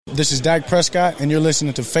This is Dak Prescott, and you're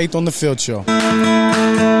listening to Faith on the Field Show.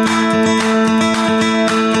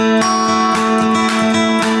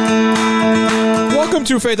 Welcome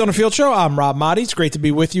to Faith on the Field Show. I'm Rob Motti. It's great to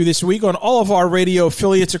be with you this week on all of our radio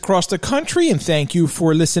affiliates across the country, and thank you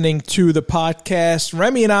for listening to the podcast.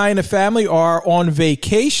 Remy and I and the family are on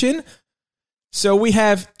vacation, so we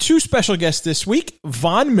have two special guests this week,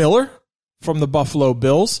 Von Miller from the Buffalo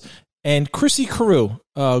Bills and Chrissy Carew,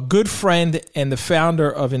 a good friend and the founder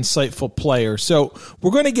of Insightful Player. So we're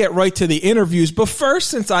going to get right to the interviews. But first,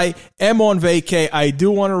 since I am on vacay, I do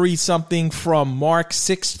want to read something from Mark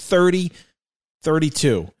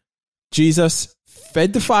 6:32. Jesus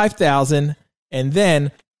fed the 5,000, and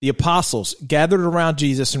then the apostles gathered around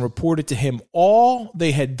Jesus and reported to him all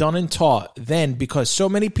they had done and taught. Then, because so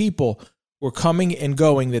many people were coming and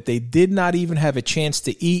going that they did not even have a chance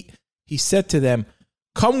to eat, he said to them,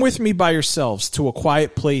 "Come with me by yourselves to a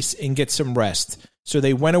quiet place and get some rest." So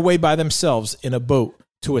they went away by themselves in a boat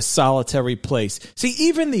to a solitary place. See,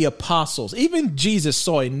 even the apostles, even Jesus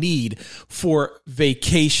saw a need for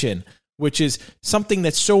vacation, which is something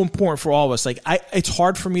that's so important for all of us. Like, it's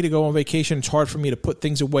hard for me to go on vacation. It's hard for me to put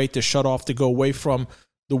things away, to shut off, to go away from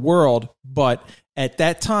the world. But at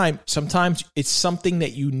that time, sometimes it's something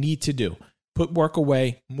that you need to do. Put work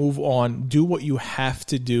away, move on, do what you have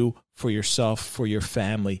to do for yourself, for your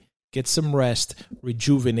family. Get some rest,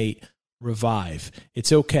 rejuvenate, revive.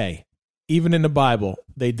 It's okay. Even in the Bible,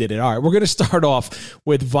 they did it. All right, we're going to start off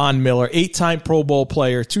with Von Miller, 8-time Pro Bowl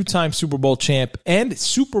player, 2-time Super Bowl champ, and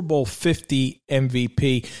Super Bowl 50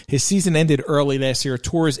 MVP. His season ended early last year,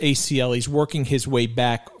 tore his ACL. He's working his way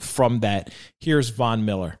back from that. Here's Von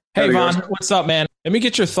Miller. Hey, Von, what's up, man? Let me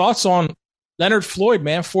get your thoughts on Leonard Floyd,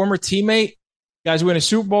 man, former teammate. You guys win a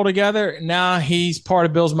Super Bowl together. Now he's part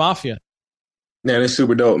of Bills Mafia. Yeah, that's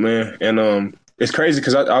super dope, man. And it's crazy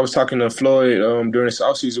because I was talking to Floyd during this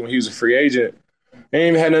offseason when he was a free agent.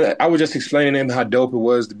 I was just explaining to him how dope it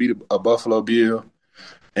was to be a Buffalo Bill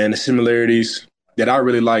and the similarities that I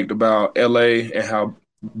really liked about L.A. and how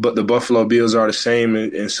the Buffalo Bills are the same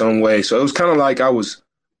in some way. So it was kind of like I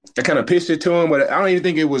kind of pitched it to him, but I don't even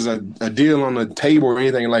think it was a deal on the table or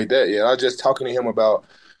anything like that yet. I was just talking to him about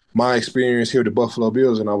my experience here with the Buffalo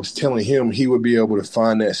Bills, and I was telling him he would be able to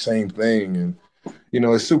find that same thing. And, you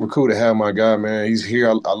know, it's super cool to have my guy, man. He's here.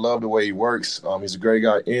 I love the way he works. He's a great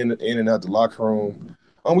guy in and out the locker room.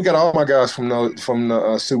 We got all my guys from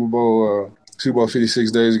the Super Bowl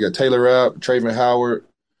 56 days. We got Taylor Rapp, Traven Howard.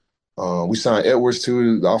 We signed Edwards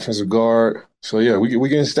too, the offensive guard. So yeah, we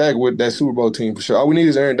getting stacked with that Super Bowl team for sure. All we need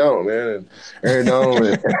is Aaron Donald, man. And Aaron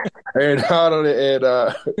Donald,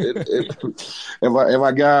 and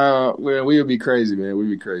my guy, man, we would be crazy, man.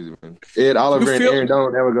 We'd be crazy, man. Ed Oliver and Aaron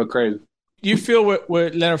Donald, that would go crazy. You feel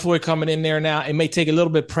with Leonard Floyd coming in there now, it may take a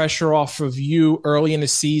little bit pressure off of you early in the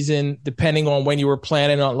season, depending on when you were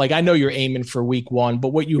planning on. Like, I know you're aiming for week 1, but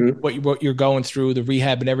what you're going through, the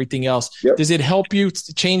rehab and everything else, yep. Does it help you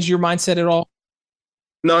to change your mindset at all?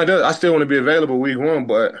 No, it does. I still want to be available week 1,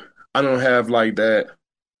 but I don't have like that,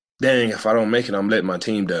 dang, if I don't make it, I'm letting my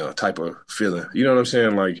team down type of feeling. You know what I'm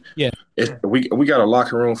saying? Like, yeah, we got a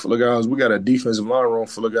locker room full of guys. We got a defensive line room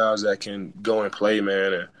full of guys that can go and play,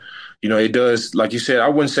 man. And, you know, it does, like you said, I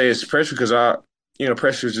wouldn't say it's pressure because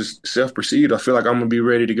pressure is just self-perceived. I feel like I'm going to be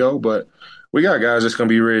ready to go, but we got guys that's going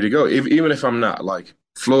to be ready to go. Even if I'm not, like,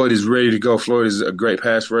 Floyd is ready to go. Floyd is a great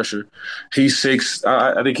pass rusher. He's 6',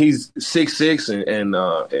 I think he's 6'6", and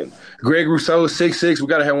Greg Rousseau is 6'6". We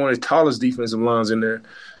got to have one of the tallest defensive lines in there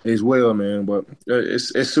as well, man. But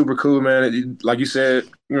it's super cool, man. Like you said,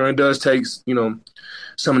 you know, it does take, you know,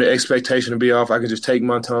 some of the expectation to be off. I can just take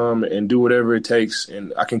my time and do whatever it takes,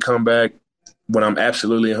 and I can come back when I'm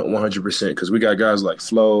absolutely 100% because we got guys like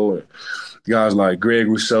Flo and guys like Greg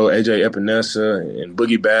Rousseau, AJ Epinesa, and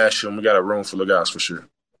Boogie Basham. We got a room full of guys for sure.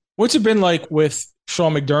 What's it been like with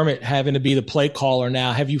Sean McDermott having to be the play caller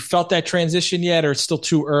now? Have you felt that transition yet, or it's still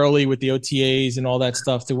too early with the OTAs and all that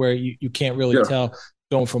stuff to where you can't really tell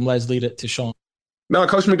going from Leslie to Sean? No,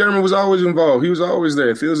 Coach McDermott was always involved. He was always there.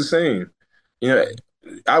 It feels the same. You know,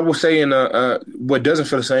 I will say what doesn't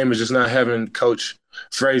feel the same is just not having Coach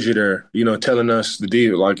Frazier there, you know, telling us the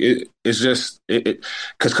deal. Like it's just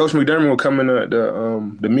because Coach McDermott would come in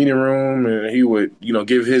the meeting room and he would, you know,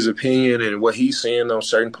 give his opinion and what he's seeing on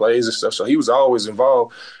certain plays and stuff. So he was always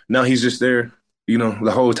involved. Now he's just there, you know,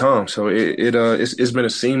 the whole time. So it's been a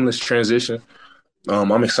seamless transition.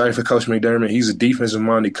 I'm excited for Coach McDermott. He's a defensive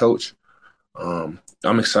minded coach.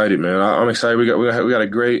 I'm excited, man. I'm excited. We got a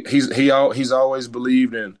great. He's always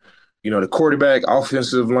believed in, you know, the quarterback,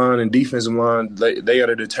 offensive line, and defensive line. They are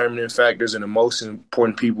the determining factors and the most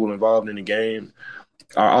important people involved in the game.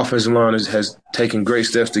 Our offensive line has taken great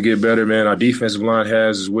steps to get better, man. Our defensive line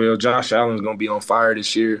has as well. Josh Allen's going to be on fire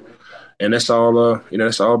this year, and that's all.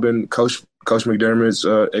 That's all been Coach McDermott's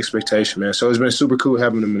expectation, man. So it's been super cool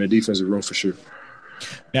having him in the defensive room for sure.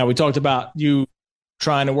 Now, we talked about you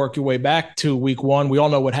trying to work your way back to week one. We all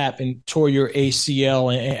know what happened, tore your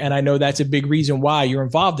ACL, and I know that's a big reason why you're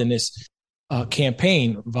involved in this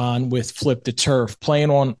campaign, Von, with Flip the Turf. Playing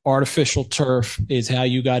on artificial turf is how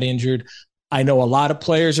you got injured. I know a lot of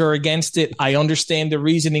players are against it. I understand the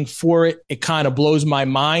reasoning for it. It kind of blows my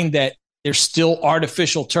mind that there's still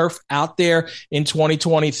artificial turf out there in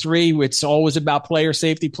 2023. It's always about player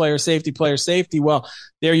safety, player safety, player safety. Well,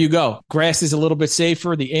 there you go. Grass is a little bit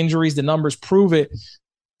safer. The injuries, the numbers prove it.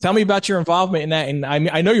 Tell me about your involvement in that. And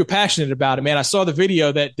I know you're passionate about it, man. I saw the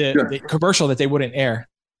video the commercial that they wouldn't air.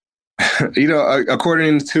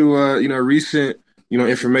 According to recent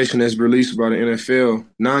information that's released by the NFL,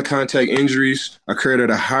 non-contact injuries occurred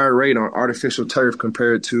at a higher rate on artificial turf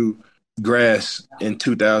compared to grass in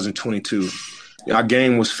 2022. Our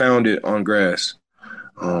game was founded on grass.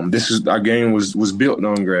 Our game was built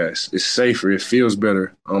on grass. It's safer. It feels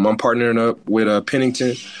better. I'm partnering up with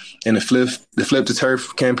Pennington and the Flip the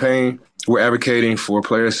Turf campaign. We're advocating for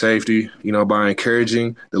player safety, by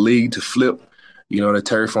encouraging the league to flip, the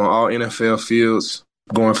turf on all NFL fields,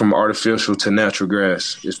 going from artificial to natural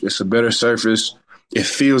grass. It's a better surface. It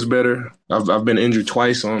feels better. I've been injured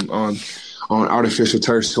twice on artificial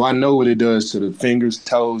turf, so I know what it does to the fingers,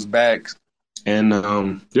 toes, back, and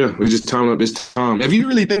we just time up this time. If you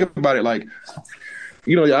really think about it,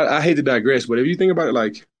 I hate to digress, but if you think about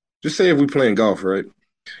it, just say if we playing golf, right?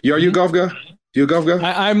 Are you a golf guy? You a golf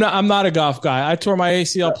guy? I'm not a golf guy. I tore my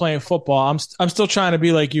ACL playing football. I'm still trying to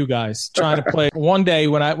be like you guys, trying to play. One day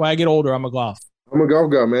when I get older, I'm a golf. I'm a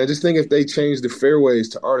golf guy, man. Just think if they changed the fairways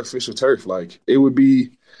to artificial turf, it would be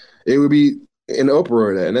an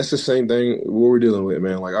uproar of that. And that's the same thing what we're dealing with,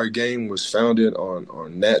 man. Our game was founded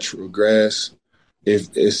on natural grass.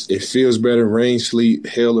 It feels better, rain, sleet,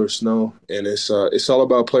 hail, or snow. And it's all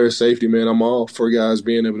about player safety, man. I'm all for guys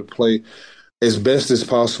being able to play as best as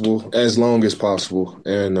possible, as long as possible.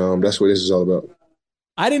 And that's what this is all about.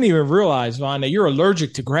 I didn't even realize, Von, that you're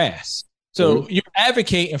allergic to grass. So you're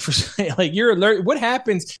advocating for you're allergic. What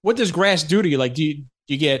happens? What does grass do to you? Do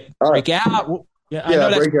you get break out? Yeah, I know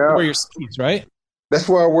that's where you wear your sleeves, right? That's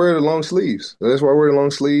why I wear the long sleeves.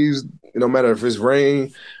 No matter if it's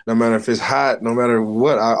rain, no matter if it's hot, no matter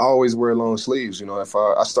what, I always wear long sleeves. If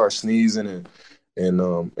I start sneezing and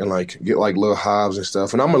get little hives and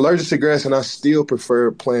stuff. And I'm allergic to grass, and I still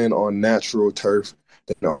prefer playing on natural turf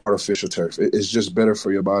than artificial turf. It's just better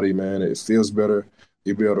for your body, man. It feels better.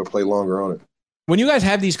 You'll be able to play longer on it. When you guys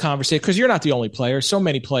have these conversations, because you're not the only player, so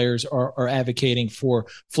many players are advocating for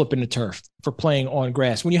flipping the turf, for playing on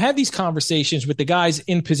grass. When you have these conversations with the guys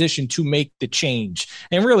in position to make the change,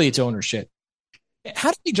 and really it's ownership, how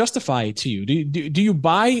do they justify it to you? Do you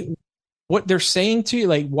buy what they're saying to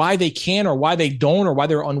you, why they can or why they don't or why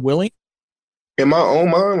they're unwilling? In my own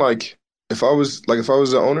mind, if I was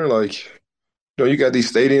the owner, you got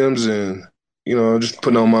these stadiums and, just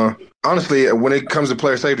putting on my – honestly, when it comes to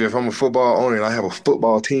player safety, if I'm a football owner and I have a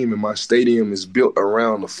football team and my stadium is built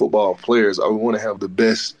around the football players, I would want to have the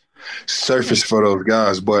best surface for those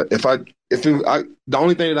guys. But the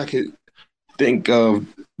only thing that I could think of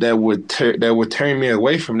that would turn me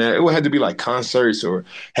away from that, it would have to be concerts or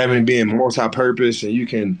having it being multi-purpose,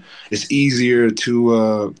 and it's easier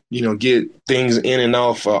to get things in and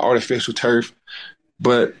off artificial turf.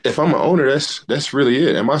 But if I'm an owner, that's really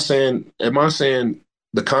it. Am I saying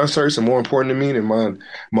the concerts are more important to me than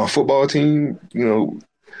my football team?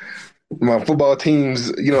 My football team's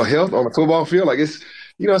health on the football field.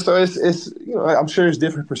 So it's I'm sure it's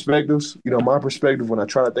different perspectives. My perspective when I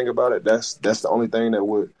try to think about it, that's the only thing that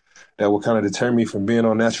would kind of deter me from being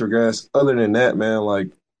on natural grass. Other than that,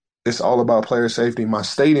 man, it's all about player safety. My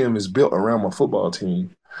stadium is built around my football team.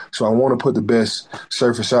 So I want to put the best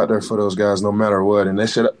surface out there for those guys no matter what. And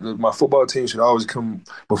my football team should always come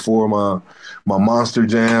before my monster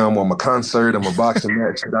jam or my concert or my boxing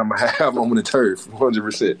match that I'm going to have on the turf,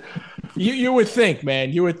 100%. You would think,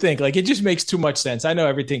 man. You would think. It just makes too much sense. I know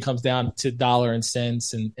everything comes down to dollar and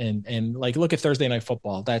cents. And look at Thursday Night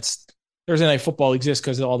Football. Thursday Night Football exists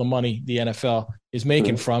because of all the money the NFL is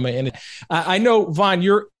making from it. And I know, Von,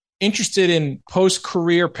 you're interested in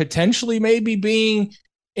post-career potentially maybe being –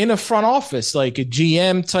 in a front office, like a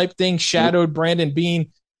GM type thing, shadowed Brandon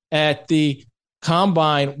Beane at the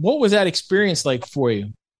Combine. What was that experience like for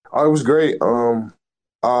you? Oh, it was great.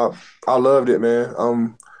 I loved it,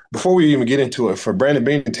 man. Before we even get into it, for Brandon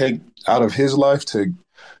Beane to take out of his life to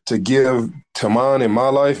to give to mine in my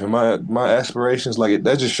life and my aspirations, like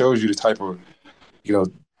that just shows you the type of,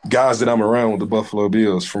 guys that I'm around with the Buffalo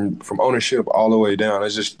Bills, from ownership all the way down. That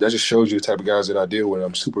just shows you the type of guys that I deal with.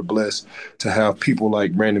 I'm super blessed to have people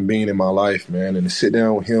like Brandon Beane in my life, man, and to sit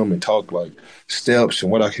down with him and talk like steps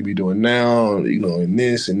and what I could be doing now, and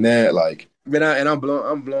this and that. Like, man, I'm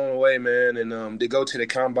blown away, man. And to go to the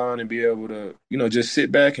combine and be able to, just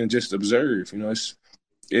sit back and just observe.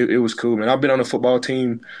 It was cool, man. I've been on the football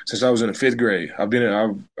team since I was in the 5th grade. I've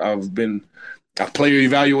player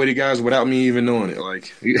evaluated guys without me even knowing it.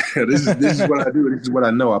 Like, this is what I do. This is what I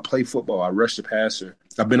know. I play football. I rush the passer.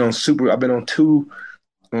 I've been on 2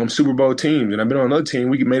 Super Bowl teams, and I've been on another team.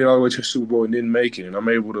 We made it all the way to the Super Bowl and didn't make it. And I'm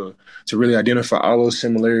able to really identify all those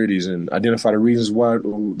similarities and identify the reasons why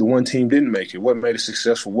the one team didn't make it. What made it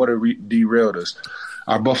successful? What derailed us?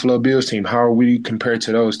 Our Buffalo Bills team, how are we compared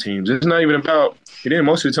to those teams? It's not even about –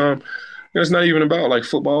 most of the time – it's not even about like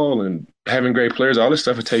football and having great players. All this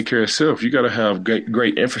stuff will take care of itself. You got to have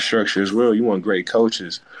great infrastructure as well. You want great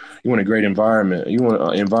coaches. You want a great environment. You want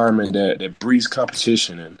an environment that breeds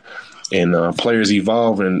competition and players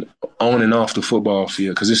evolving on and off the football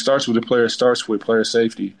field. Because it starts with the player. It starts with player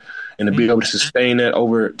safety, and to be able to sustain that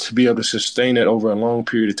over a long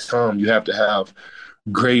period of time, you have to have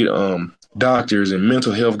great doctors and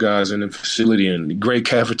mental health guys in the facility and great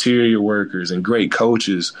cafeteria workers and great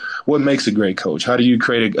coaches. What makes a great coach? How do you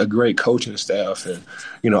create a great coaching staff? And,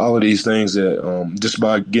 all of these things that just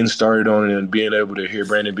by getting started on it and being able to hear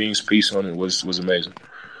Brandon Beane's piece on it was amazing.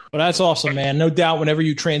 Well, that's awesome, man. No doubt whenever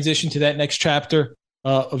you transition to that next chapter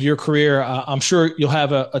of your career, I'm sure you'll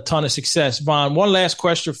have a ton of success. Von, one last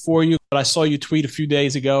question for you. I saw you tweet a few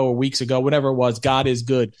days ago or weeks ago, whatever it was, God is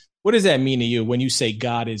good. What does that mean to you when you say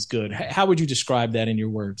God is good? How would you describe that in your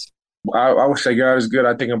words? I would say God is good.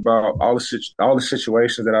 I think about all the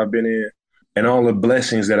situations that I've been in and all the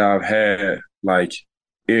blessings that I've had. Like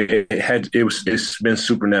it's been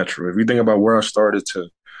supernatural. If you think about where I started to,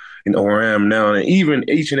 where I am now, and even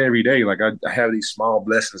each and every day, like I have these small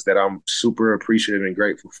blessings that I'm super appreciative and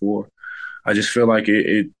grateful for. I just feel like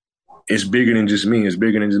it's bigger than just me. It's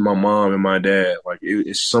bigger than just my mom and my dad. Like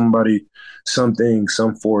it's somebody, something,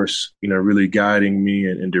 some force, really guiding me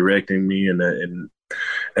and directing me, and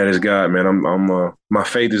that is God, man. I'm my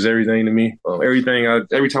faith is everything to me. Every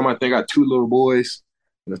time I think I got 2 little boys,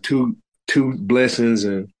 two blessings,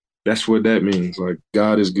 and that's what that means. Like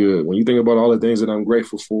God is good. When you think about all the things that I'm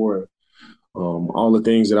grateful for, all the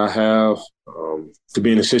things that I have, to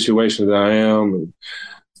be in the situation that I am, and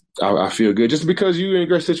I feel good. Just because you're in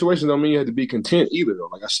great situations don't mean you have to be content either, though.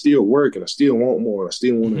 Like I still work and I still want more. And I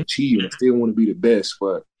still want to achieve and I still want to be the best.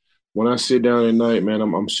 But when I sit down at night, man,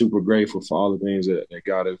 I'm super grateful for all the things that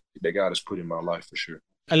God has put in my life, for sure.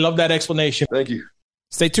 I love that explanation. Thank you.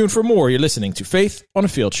 Stay tuned for more. You're listening to Faith on a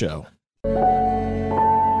Field Show.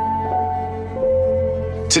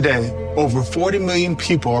 Today, over 40 million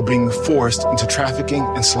people are being forced into trafficking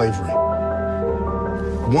and slavery.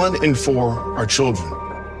 1 in 4 are children.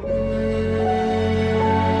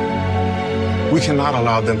 We cannot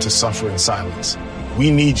allow them to suffer in silence. We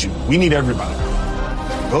need you. We need everybody.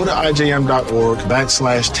 Go to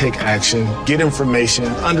ijm.org/take action, get information,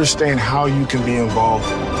 understand how you can be involved.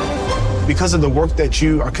 Because of the work that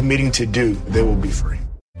you are committing to do, they will be free.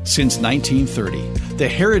 Since 1930, the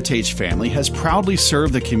Heritage family has proudly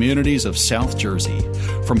served the communities of South Jersey.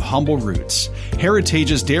 From humble roots,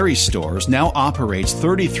 Heritage's dairy stores now operates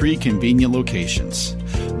 33 convenient locations.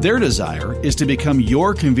 Their desire is to become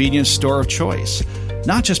your convenience store of choice,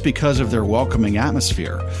 not just because of their welcoming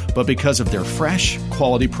atmosphere, but because of their fresh,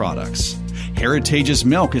 quality products. Heritage's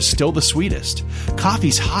milk is still the sweetest,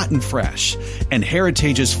 coffee's hot and fresh, and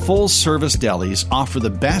Heritage's full-service delis offer the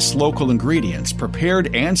best local ingredients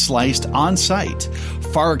prepared and sliced on-site,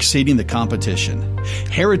 far exceeding the competition.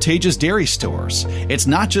 Heritage's Dairy Stores. It's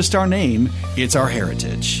not just our name, it's our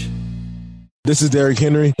heritage. This is Derrick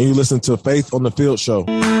Henry, and you listen to Faith on the Field Show.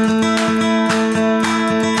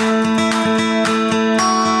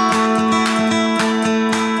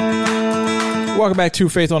 Welcome back to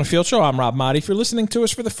Faith on a Field Show. I'm Rob Motti. If you're listening to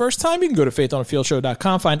us for the first time, you can go to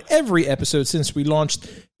faithonafieldShow.com, find every episode since we launched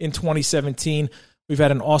in 2017. We've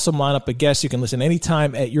had an awesome lineup of guests. You can listen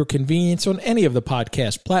anytime at your convenience on any of the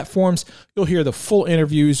podcast platforms. You'll hear the full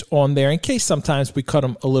interviews on there in case sometimes we cut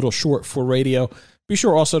them a little short for radio. Be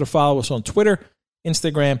sure also to follow us on Twitter,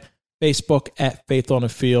 Instagram, Facebook at Faith on the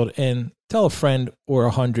Field, and tell a friend or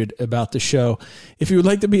 100 about the show. If you would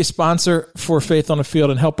like to be a sponsor for Faith on the Field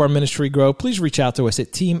and help our ministry grow, please reach out to us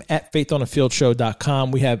at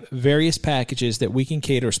team@faithonafieldShow.com. We have various packages that we can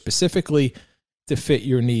cater specifically to fit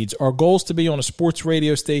your needs. Our goal is to be on a sports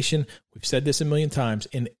radio station. We've said this a million times,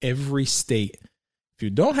 in every state. If you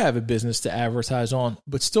don't have a business to advertise on,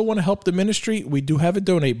 but still want to help the ministry, we do have a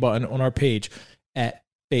donate button on our page at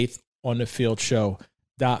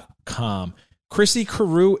faithonthefieldshow.com. Chrissy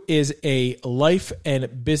Carew is a life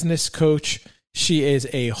and business coach. She is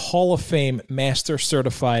a Hall of Fame master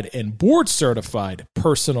certified and board certified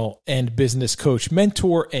personal and business coach,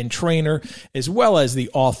 mentor, and trainer, as well as the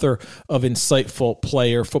author of Insightful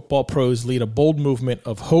Player. Football pros lead a bold movement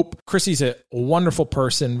of hope. Chrissy's a wonderful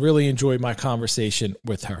person. Really enjoyed my conversation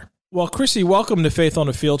with her. Well, Chrissy, welcome to Faith on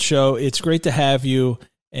the Field Show. It's great to have you.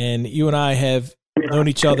 And you and I have known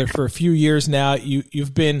each other for a few years now.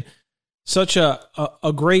 You've been such a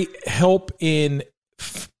great help in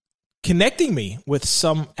connecting me with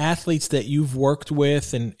some athletes that you've worked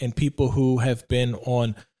with and people who have been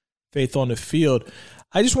on Faith on the Field.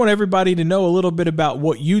 I just want everybody to know a little bit about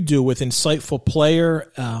what you do with Insightful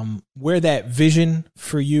Player, where that vision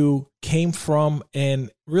for you came from,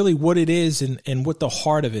 and really what it is and what the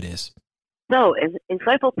heart of it is. So,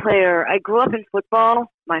 Insightful Player, I grew up in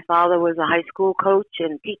football. My father was a high school coach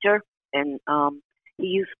and teacher, and he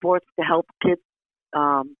used sports to help kids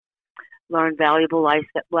learn valuable life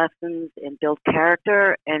lessons and build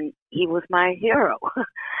character, and he was my hero.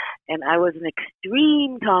 And I was an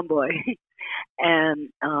extreme tomboy. And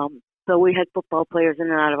so we had football players in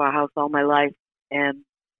and out of our house all my life. And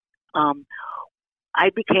I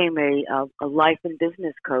became a life and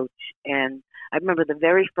business coach. And I remember the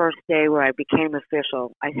very first day where I became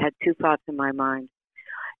official, I had two thoughts in my mind.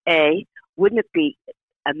 A, wouldn't it be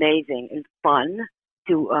amazing and fun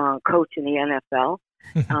to coach in the NFL?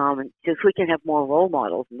 Just we can have more role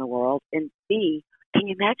models in the world. And B, can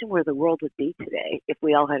you imagine where the world would be today if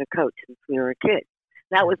we all had a coach since we were a kid?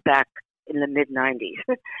 That was back in the mid-'90s.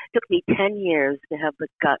 It took me 10 years to have the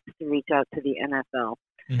guts to reach out to the NFL.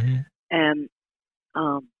 Mm-hmm. And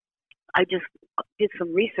I just did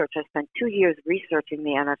some research. I spent 2 years researching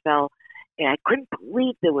the NFL, and I couldn't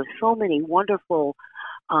believe there were so many wonderful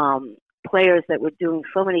players that were doing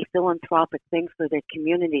so many philanthropic things for their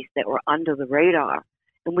communities that were under the radar.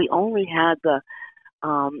 And we only had the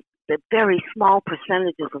very small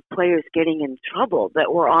percentages of players getting in trouble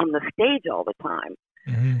that were on the stage all the time.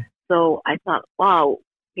 Mm-hmm. So I thought, wow,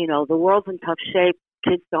 the world's in tough shape.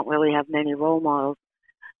 Kids don't really have many role models.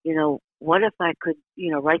 What if I could,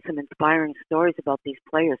 write some inspiring stories about these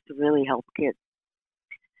players to really help kids?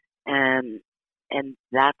 And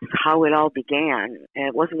that's how it all began. And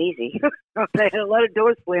it wasn't easy. I had a lot of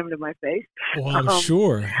doors slammed in my face. Well, I'm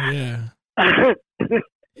sure. Yeah.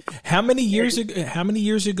 How many years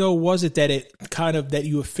ago was it that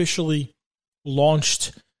you officially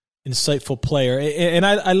launched Insightful Player? And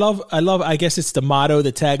I love, I guess it's the motto,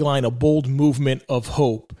 the tagline, a bold movement of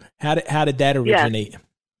hope. How did that originate?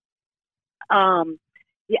 The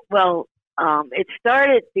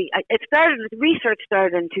research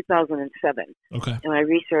started in 2007. Okay. And I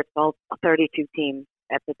researched all 32 teams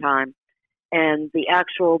at the time. And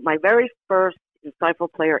my very first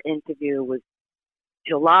Insightful Player interview was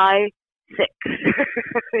July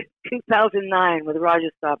 6th, 2009 with Roger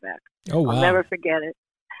Staubach. Oh, wow. I'll never forget it.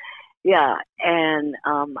 Yeah. And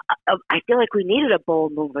I feel like we needed a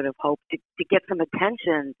bold movement of hope to get some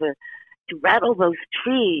attention, to rattle those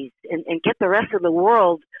trees and get the rest of the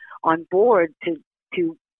world on board to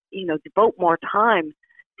devote more time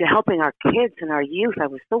to helping our kids and our youth. I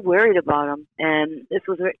was so worried about them. And it's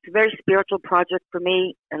a very spiritual project for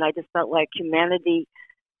me. And I just felt like humanity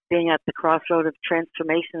being at the crossroad of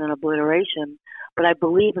transformation and obliteration. But I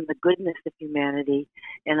believe in the goodness of humanity.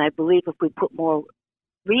 And I believe if we put more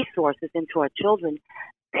resources into our children,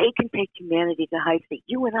 they can take humanity to heights that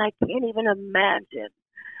you and I can't even imagine.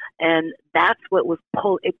 And that's what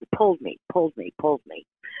pulled me.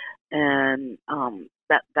 And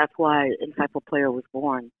that's why Insightful Player was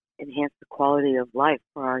born, enhance the quality of life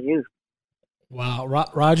for our youth. Wow.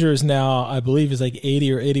 Roger is now, I believe, is like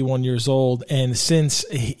 80 or 81 years old. And since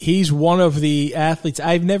he's one of the athletes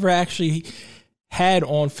I've never actually had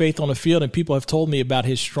on Faith on the Field, and people have told me about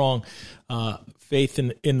his strong faith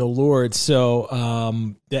in the Lord.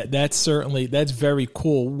 So that's very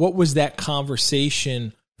cool. What was that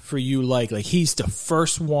conversation for you like? Like, he's the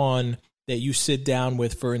first one that you sit down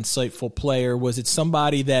with for Insightful Player. Was it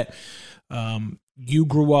somebody that you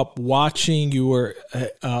grew up watching? You were,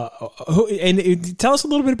 and tell us a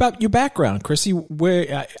little bit about your background, Chrissy.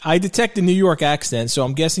 Where I detect a New York accent, so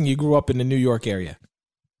I'm guessing you grew up in the New York area.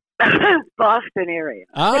 Boston area.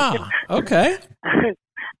 Ah, okay.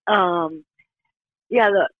 Yeah,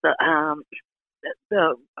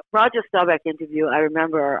 the Roger Staubach interview. I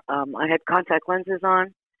remember I had contact lenses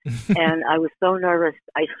on, And I was so nervous.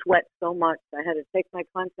 I sweat so much. I had to take my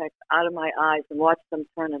contacts out of my eyes and watch them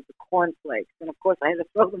turn into cornflakes. And, of course, I had to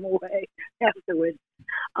throw them away afterwards.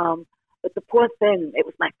 But the poor thing, it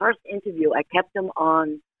was my first interview. I kept him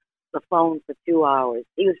on the phone for 2 hours.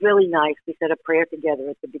 He was really nice. We said a prayer together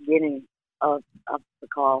at the beginning of the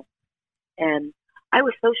call. And I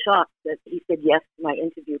was so shocked that he said yes to my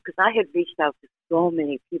interview, because I had reached out to so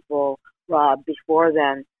many people, Rob, before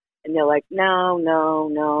then. And they're like, no.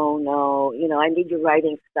 I need your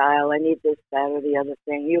writing style. I need this, that, or the other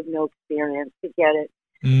thing. You have no experience to get it.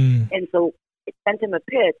 And so I sent him a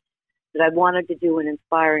pitch that I wanted to do an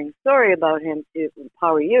inspiring story about him to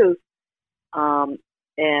empower youth.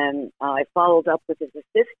 And I followed up with his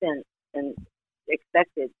assistant and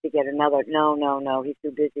expected to get another, no, he's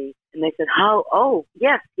too busy. And they said, how? Oh,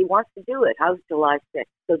 yes, he wants to do it. How's July 6th?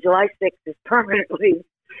 So July 6th is permanently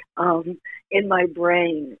in my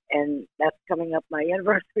brain, and that's coming up my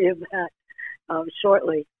anniversary of that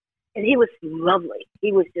shortly. And he was lovely.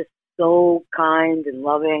 He was just so kind and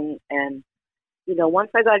loving. And,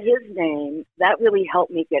 once I got his name, that really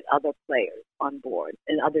helped me get other players on board,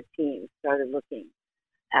 and other teams started looking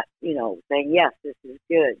at, saying, yes, this is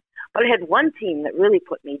good. But I had one team that really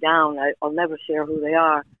put me down. I'll never share who they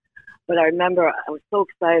are. But I remember I was so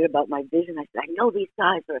excited about my vision. I said, I know these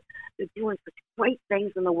guys they're doing such great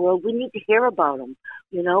things in the world. We need to hear about them.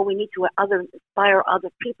 We need to inspire other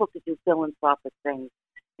people to do philanthropic things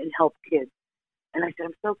and help kids. And I said,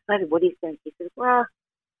 I'm so excited. What do you think? He said, well,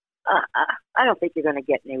 I don't think you're going to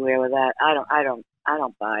get anywhere with that. I don't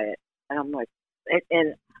buy it. And I'm like,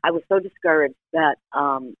 and I was so discouraged that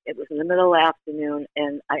it was in the middle of the afternoon,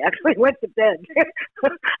 and I actually went to bed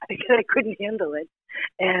because I couldn't handle it.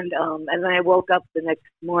 And then I woke up the next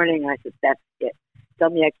morning, and I said, that's it. Tell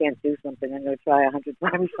me I can't do something. I'm going to try 100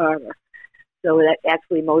 times harder. So that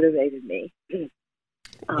actually motivated me.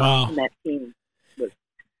 Wow. And that team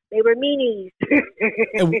they were meanies.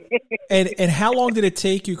 and how long did it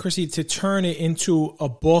take you, Chrissy, to turn it into a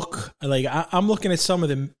book? Like I'm looking at some of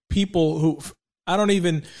the people who I don't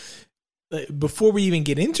even, before we even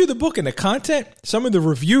get into the book and the content, some of the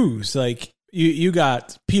reviews, like you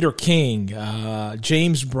got Peter King,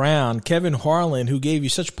 James Brown, Kevin Harlan, who gave you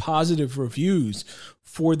such positive reviews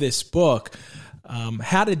for this book.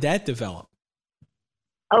 How did that develop?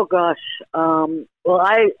 Oh gosh. Well,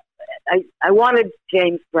 I wanted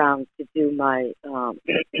James Brown to do my, I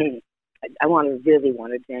really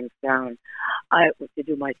wanted James Brown to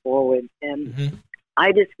do my foreword. And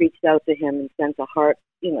I just reached out to him and sent a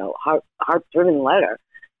heart-driven letter,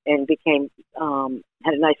 and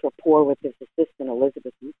had a nice rapport with his assistant,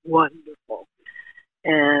 Elizabeth, who's wonderful.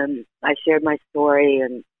 And I shared my story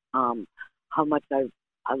and how much I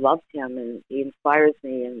loved him, and he inspires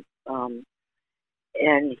me.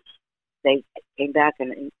 And they came back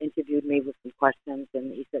and interviewed me with some questions,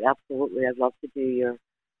 and he said, absolutely, I'd love to do your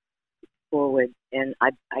forward. And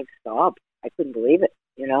I sobbed. I couldn't believe it,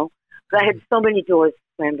 But I had so many doors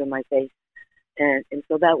slammed in my face. And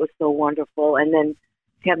so that was so wonderful. And then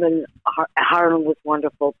Kevin Harlan was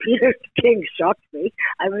wonderful. Peter King shocked me.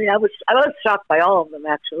 I mean, I was shocked by all of them,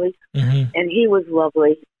 actually. And he was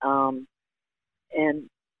lovely. And,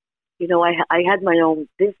 I had my own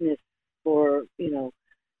business for,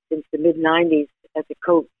 since the mid-'90s as a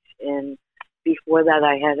coach. And before that,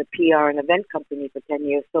 I had a PR and event company for 10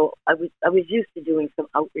 years. So I was used to doing some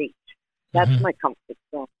outreach. That's my comfort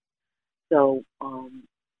zone. So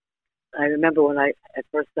I remember when I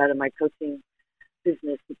first started my coaching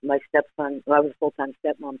business, my stepson, I was a full-time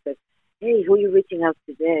stepmom, said, hey, who are you reaching out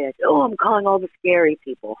to today? I said, I'm calling all the scary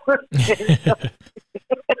people.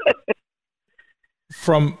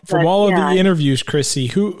 From all of the interviews, Chrissy,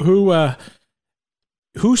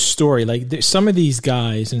 whose story, like some of these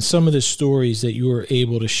guys and some of the stories that you were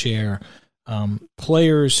able to share,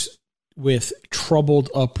 players with troubled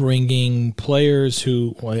upbringing, players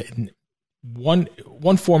who one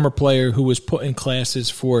former player who was put in classes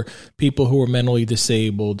for people who were mentally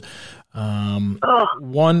disabled. One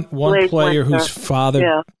player whose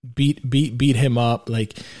father beat him up.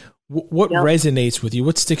 Like, what resonates with you?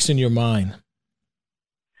 What sticks in your mind?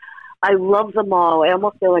 I love them all. I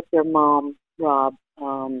almost feel like their mom, Rob.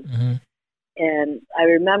 And I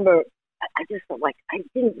remember, I just felt like I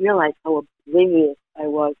didn't realize how oblivious I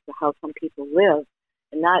was to how some people live,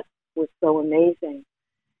 and that was so amazing.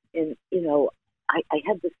 And I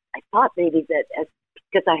had this. I thought maybe that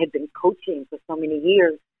because I had been coaching for so many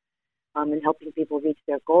years, and helping people reach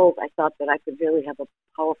their goals, I thought that I could really have a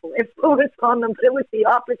powerful influence on them. But it was the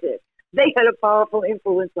opposite. They had a powerful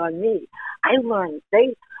influence on me. I learned.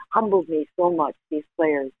 They humbled me so much. These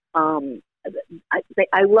players.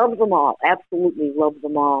 I love them all, absolutely love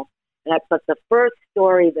them all. But the first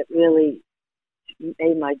story that really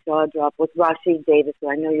made my jaw drop was Rashid Davis, who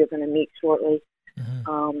I know you're going to meet shortly.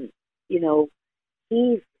 Mm-hmm. You know,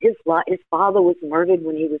 his father was murdered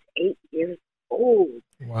when he was 8 years old.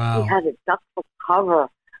 Wow. He had a duck for cover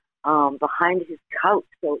behind his couch,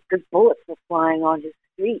 so because bullets were flying on his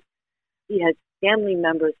street. He had family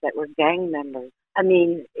members that were gang members. I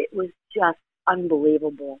mean, it was just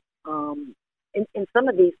unbelievable. And some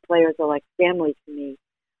of these players are like family to me.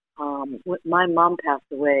 When my mom passed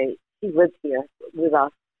away, she lived here with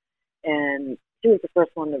us, and she was the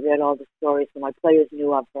first one that read all the stories, so my players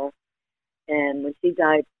knew of her. And when she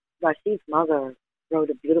died, Rashid's mother wrote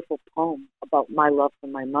a beautiful poem about my love for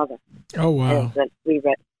my mother. Oh, wow. And that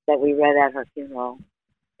we read at her funeral.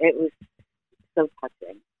 It was so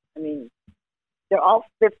touching. I mean, they're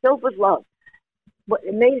filled with love. What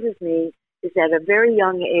amazes me is at a very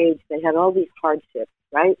young age, they had all these hardships,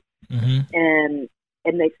 right? Mm-hmm.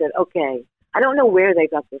 And they said, okay, I don't know where they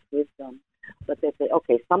got this wisdom, but they said,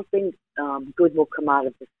 okay, something good will come out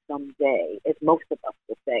of this someday, as most of us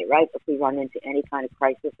will say, right? If we run into any kind of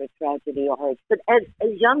crisis or tragedy or hurt. But as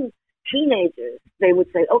young teenagers, they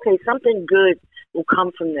would say, okay, something good will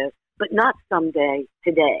come from this, but not someday,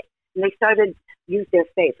 today. And they started to use their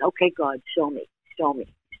faith. Okay, God, show me, show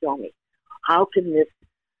me, show me. How can this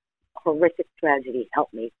horrific tragedy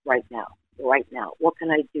help me right now? Right now, what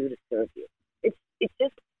can I do to serve you? It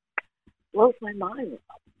just blows my mind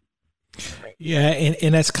up. Yeah,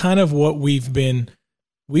 and that's kind of what we've been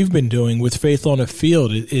doing with Faith on the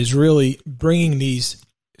Field, is really bringing these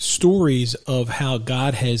stories of how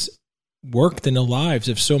God has worked in the lives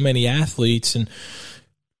of so many athletes. And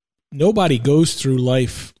nobody goes through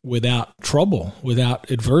life without trouble,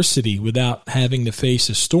 without adversity, without having to face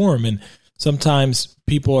a storm. And sometimes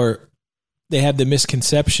people they have the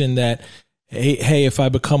misconception that, hey, if I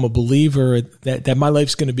become a believer, that my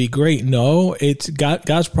life's going to be great. No, it's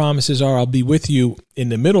God's promises are, I'll be with you in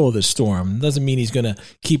the middle of the storm. It doesn't mean he's going to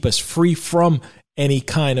keep us free from any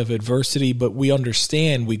kind of adversity, but we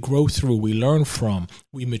understand, we grow through, we learn from,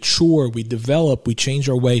 we mature, we develop, we change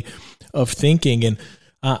our way of thinking. And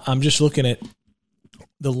I'm just looking at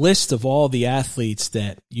the list of all the athletes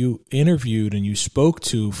that you interviewed and you spoke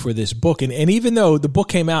to for this book. And even though the book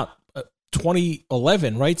came out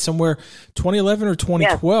 2011, right? Somewhere 2011 or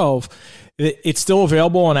 2012. Yeah. It's still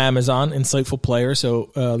available on Amazon, Insightful Player,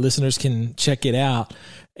 so listeners can check it out.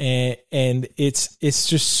 And it's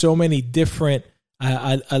just so many different.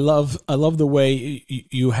 I love the way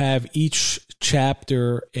you have each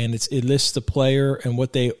chapter, and it lists the player and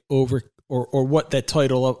what they or what that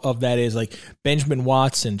title of that is. Like Benjamin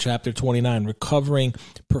Watson, chapter 29, recovering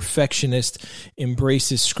perfectionist,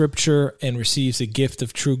 embraces scripture and receives a gift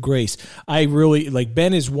of true grace. I really like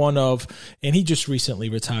Ben is one of, and he just recently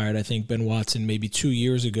retired. I think Ben Watson maybe 2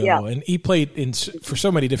 years ago, yeah. And he played for so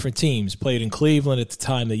many different teams. Played in Cleveland at the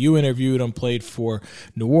time that you interviewed him. Played for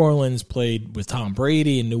New Orleans. Played with Tom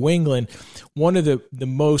Brady in New England. One of the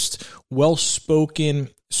most well-spoken,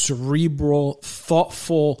 cerebral,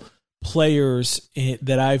 thoughtful players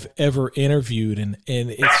that I've ever interviewed, and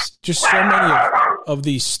it's just so many of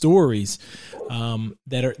these stories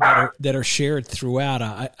that are shared throughout.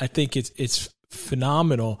 I think it's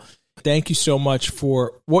phenomenal. Thank you so much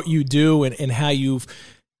for what you do and how you've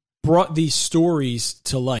brought these stories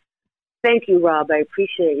to life. Thank you, Rob. I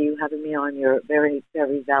appreciate you having me on your very,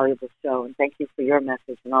 very valuable show, and thank you for your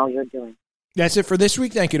message and all you're doing. That's it for this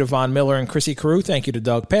week. Thank you to Von Miller and Chrissy Carew. Thank you to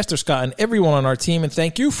Doug, Pastor Scott, and everyone on our team. And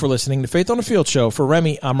thank you for listening to Faith on the Field Show. For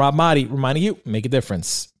Remy, I'm Rob Motti, reminding you, make a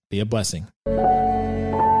difference. Be a blessing.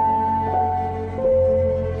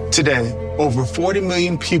 Today, over 40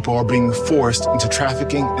 million people are being forced into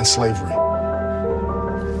trafficking and slavery.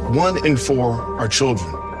 1 in 4 are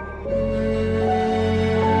children.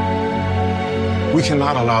 We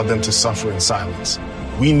cannot allow them to suffer in silence.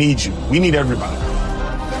 We need you. We need everybody.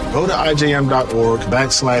 Go to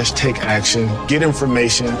ijm.org/take action, get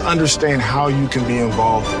information, understand how you can be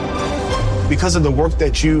involved. Because of the work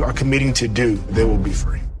that you are committing to do, they will be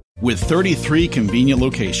free. With 33 convenient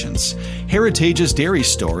locations, Heritage's Dairy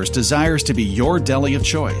Stores desires to be your deli of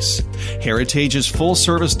choice. Heritage's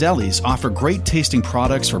full-service delis offer great tasting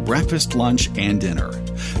products for breakfast, lunch, and dinner.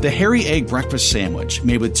 The Harry Egg Breakfast Sandwich,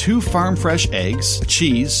 made with 2 farm-fresh eggs,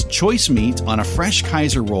 cheese, choice meat on a fresh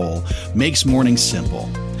Kaiser roll, makes mornings simple.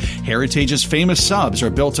 Heritage's famous subs are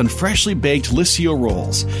built on freshly baked Liscio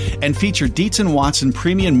rolls and feature Dietz & Watson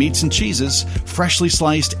premium meats and cheeses, freshly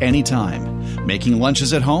sliced anytime. Making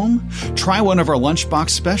lunches at home? Try one of our lunchbox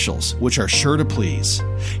specials, which are sure to please.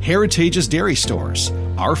 Heritage's Dairy Stores.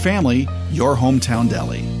 Our family, your hometown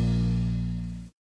deli.